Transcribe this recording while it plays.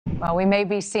Well, we may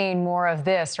be seeing more of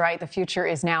this, right? The future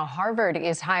is now. Harvard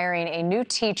is hiring a new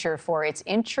teacher for its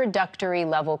introductory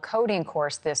level coding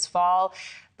course this fall,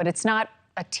 but it's not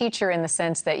a teacher in the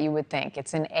sense that you would think.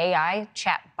 It's an AI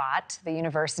chatbot. The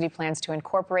university plans to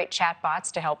incorporate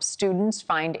chatbots to help students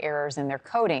find errors in their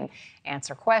coding,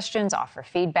 answer questions, offer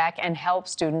feedback, and help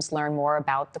students learn more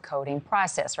about the coding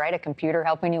process, right? A computer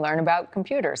helping you learn about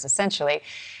computers, essentially.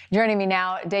 Joining me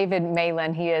now, David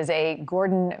Malan. He is a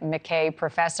Gordon McKay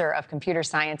professor of computer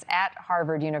science at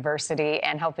Harvard University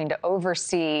and helping to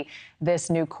oversee this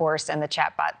new course and the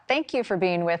chatbot. Thank you for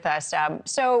being with us.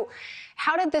 So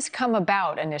how did this come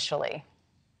about initially?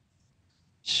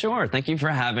 Sure. Thank you for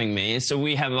having me. So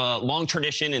we have a long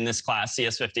tradition in this class,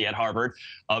 CS50 at Harvard,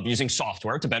 of using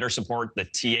software to better support the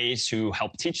TAs who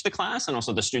help teach the class and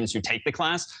also the students who take the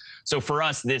class. So for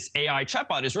us, this AI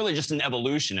chatbot is really just an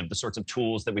evolution of the sorts of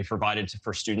tools that we've provided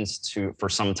for students for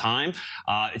some time.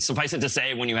 It's suffice it to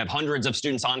say, when you have hundreds of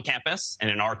students on campus,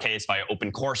 and in our case, via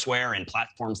OpenCourseWare and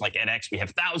platforms like edX, we have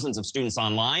thousands of students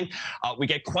online, we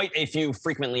get quite a few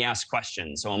frequently asked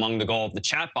questions. So among the goal of the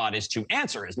chatbot is to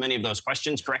answer as many of those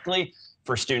questions correctly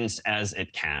for students as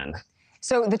it can.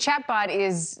 So the chatbot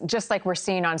is just like we're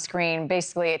seeing on screen,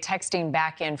 basically texting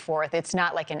back and forth. It's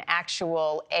not like an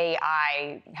actual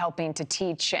AI helping to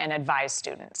teach and advise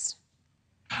students.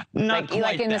 Not quite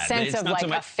like in the that. sense It's of not like so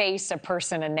much a face, a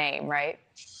person, a name, right?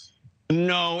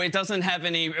 No, it doesn't have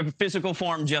any physical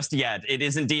form just yet. It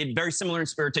is indeed very similar in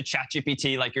spirit to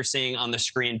ChatGPT, like you're seeing on the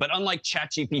screen. But unlike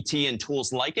ChatGPT and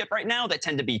tools like it right now that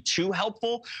tend to be too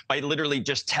helpful by literally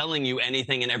just telling you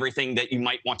anything and everything that you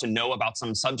might want to know about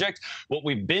some subject, what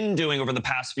we've been doing over the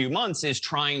past few months is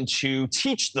trying to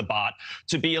teach the bot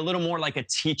to be a little more like a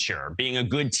teacher, being a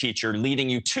good teacher, leading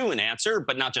you to an answer,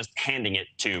 but not just handing it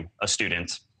to a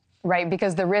student. Right,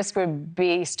 because the risk would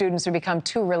be students would become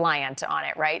too reliant on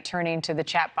it, right? Turning to the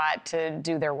chatbot to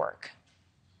do their work.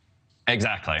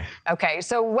 Exactly. Okay,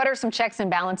 so what are some checks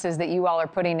and balances that you all are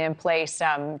putting in place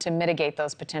to mitigate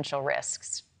those potential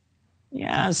risks?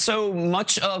 Yeah, so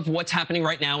much of what's happening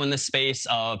right now in the space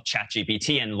of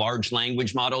ChatGPT and large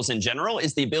language models in general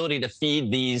is the ability to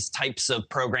feed these types of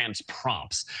programs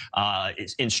prompts,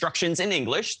 instructions in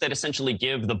English that essentially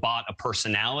give the bot a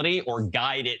personality or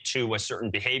guide it to a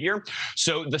certain behavior.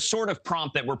 So the sort of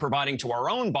prompt that we're providing to our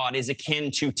own bot is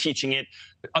akin to teaching it.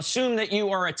 Assume that you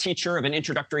are a teacher of an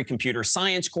introductory computer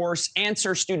science course.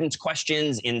 Answer students'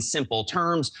 questions in simple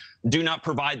terms. Do not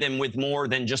provide them with more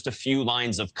than just a few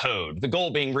lines of code. The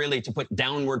goal being really to put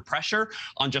downward pressure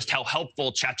on just how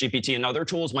helpful ChatGPT and other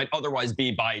tools might otherwise be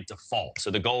by default.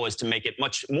 So the goal is to make it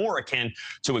much more akin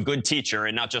to a good teacher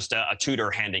and not just a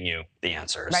tutor handing you the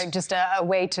answers. Right, just a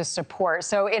way to support.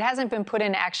 So it hasn't been put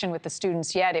in action with the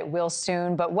students yet. It will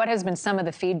soon. But what has been some of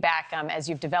the feedback as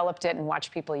you've developed it and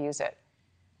watched people use it?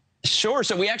 Sure.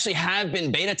 So we actually have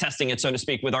been beta testing it, so to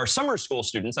speak, with our summer school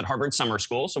students at Harvard Summer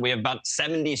School. So we have about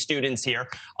 70 students here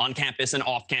on campus and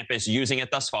off campus using it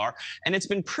thus far. And it's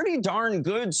been pretty darn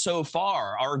good so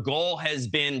far. Our goal has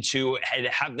been to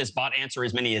have this bot answer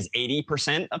as many as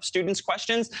 80% of students'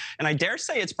 questions. And I dare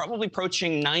say it's probably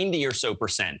approaching 90 or so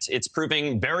percent. It's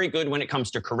proving very good when it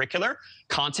comes to curricular,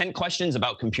 content questions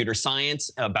about computer science,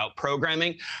 about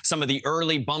programming. Some of the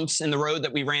early bumps in the road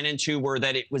that we ran into were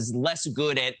that it was less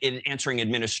good at answering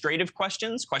administrative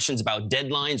questions, questions about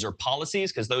deadlines or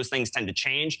policies, because those things tend to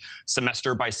change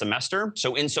semester by semester.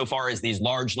 So insofar as these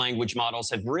large language models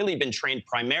have really been trained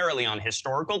primarily on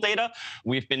historical data,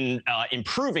 we've been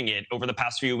improving it over the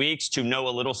past few weeks to know a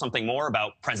little something more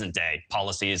about present day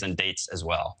policies and dates as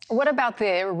well. What about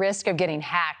the risk of getting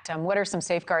hacked? What are some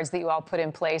safeguards that you all put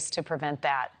in place to prevent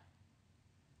that?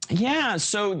 Yeah,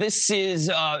 so this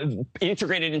is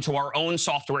integrated into our own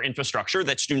software infrastructure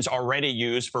that students already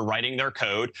use for writing their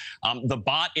code. The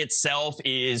bot itself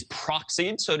is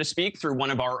proxied, so to speak, through one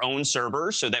of our own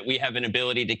servers so that we have an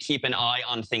ability to keep an eye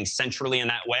on things centrally in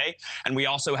that way. And we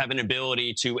also have an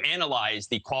ability to analyze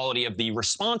the quality of the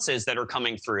responses that are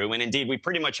coming through. And indeed, we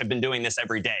pretty much have been doing this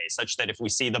every day, such that if we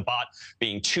see the bot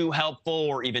being too helpful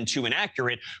or even too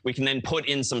inaccurate, we can then put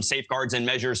in some safeguards and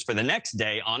measures for the next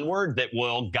day onward that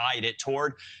will guide it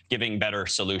toward giving better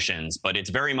solutions. But it's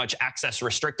very much access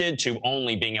restricted to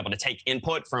only being able to take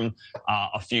input from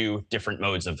a few different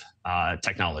modes of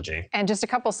technology. And just a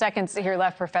couple seconds here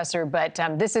left, Professor, but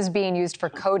this is being used for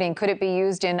coding. Could it be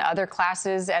used in other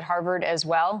classes at Harvard as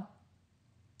well?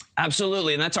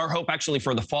 Absolutely, and that's our hope actually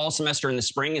for the fall semester and the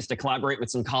spring is to collaborate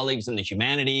with some colleagues in the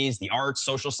humanities, the arts,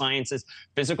 social sciences,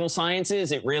 physical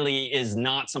sciences. It really is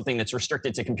not something that's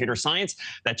restricted to computer science.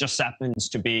 That just happens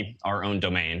to be our own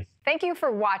domain. Thank you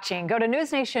for watching. Go to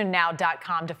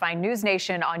newsnationnow.com to find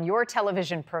NewsNation on your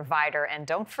television provider. And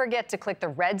don't forget to click the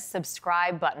red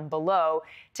subscribe button below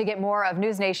to get more of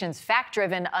NewsNation's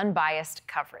fact-driven, unbiased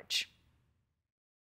coverage.